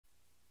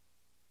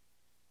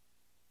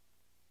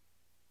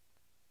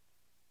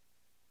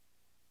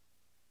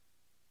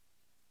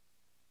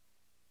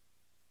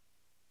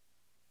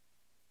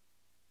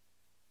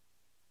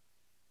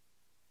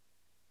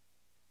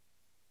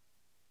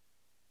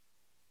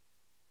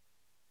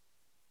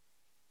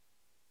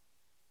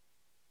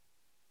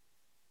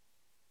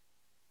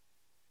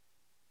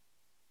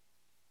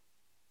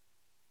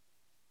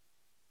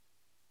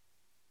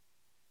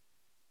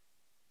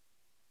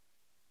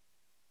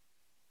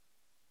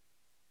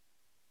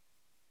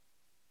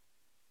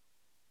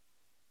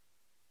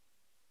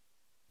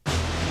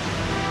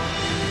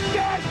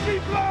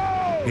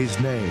His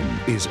name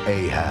is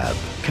Ahab,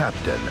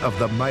 captain of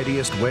the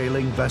mightiest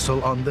whaling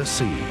vessel on the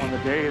sea. On the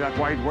day that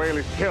white whale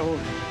is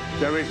killed,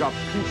 there is a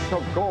piece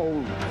of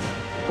gold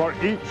for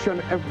each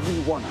and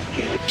every one of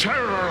you.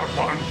 Terror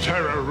upon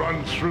terror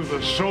runs through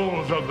the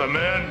souls of the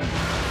men.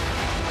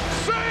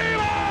 Sail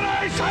on,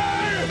 I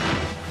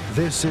say!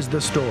 This is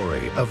the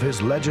story of his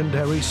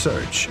legendary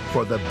search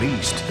for the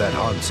beast that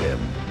haunts him.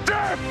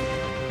 Death!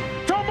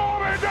 To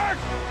Moby Dick!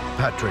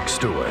 Patrick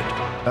Stewart,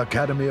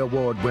 Academy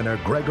Award winner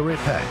Gregory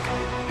Peck,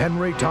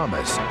 Henry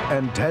Thomas,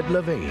 and Ted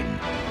Levine.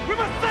 We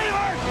must sail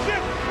our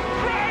ship!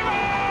 Drive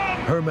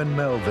on! Herman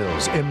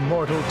Melville's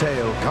immortal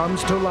tale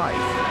comes to life.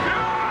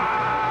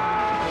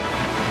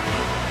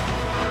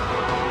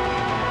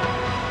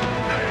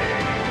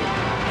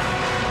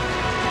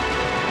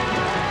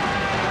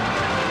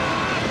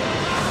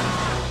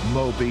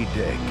 Moby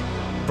Dick,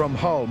 from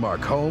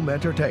Hallmark Home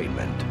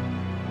Entertainment.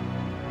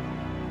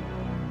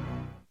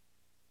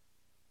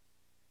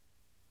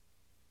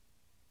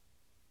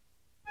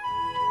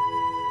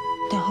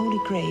 The Holy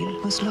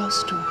Grail was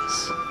lost to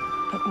us.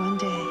 But one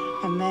day,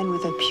 a man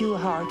with a pure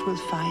heart will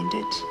find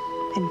it,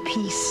 and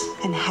peace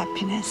and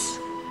happiness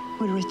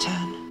will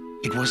return.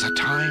 It was a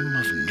time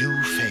of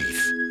new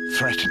faith,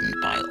 threatened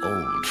by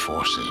old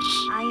forces.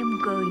 I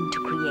am going to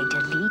create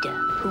a leader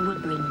who will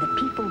bring the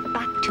people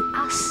back to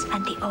us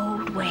and the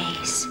old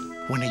ways.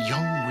 When a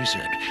young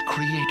wizard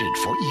created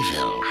for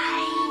evil I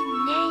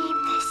name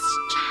this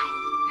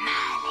child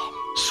Merlin.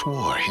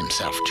 swore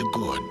himself to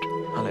good.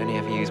 I'll only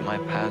ever use my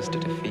powers to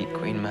defeat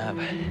Queen Mab.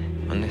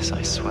 On this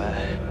I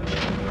swear.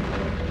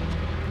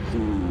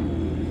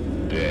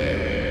 Who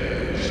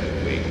dares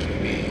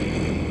wake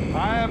me?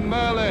 I am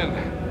Merlin,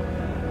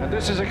 and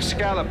this is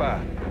Excalibur.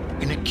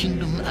 In a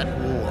kingdom at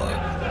war,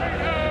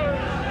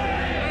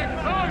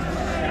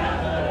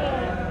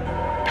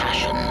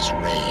 passions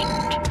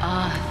reigned.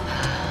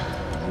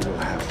 You will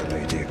have the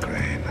Lady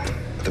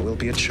Igraine. There will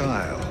be a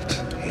child.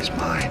 He's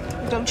mine.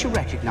 Don't you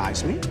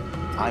recognize me?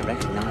 I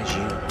recognize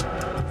you,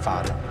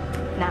 Father.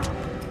 Now,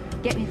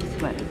 get me the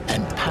throne.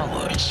 And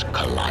powers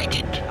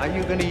collided. Are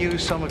you going to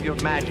use some of your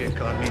magic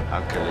on me?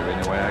 I'll kill you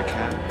any way I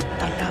can.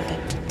 I love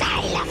him.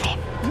 I love him.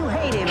 You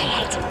hate him. I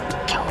hate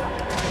him. Kill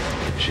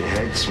him. She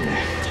hates me.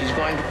 She's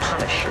going to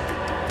punish you.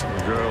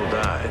 The girl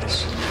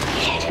dies.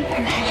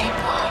 Let Merlin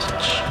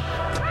watch.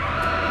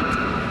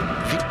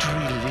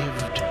 Victory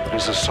lived, It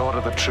is the sword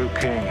of the true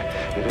king.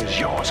 It is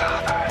yours,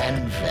 Arthur.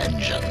 and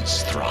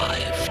vengeance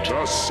thrived.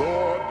 The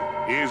sword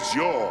is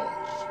yours.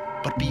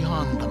 But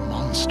beyond the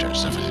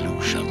monsters of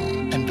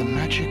illusion and the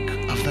magic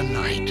of the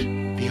night,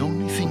 the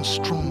only thing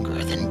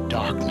stronger than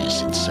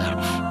darkness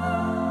itself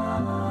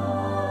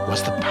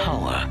was the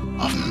power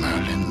of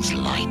Merlin's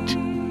light.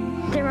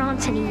 There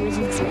aren't any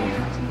wizards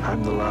left.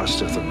 I'm the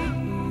last of them.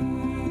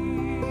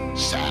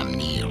 Sam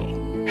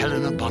Neill,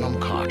 Helena Bonham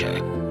Carter,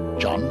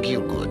 John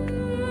Gielgud,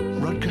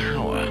 Rutger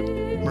Hauer,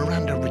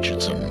 Miranda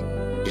Richardson,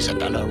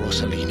 Isabella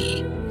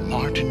Rossellini,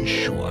 Martin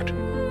Short,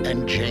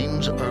 and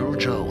James Earl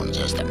Jones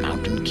as the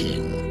Mountain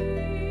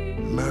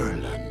King.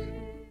 Merlin.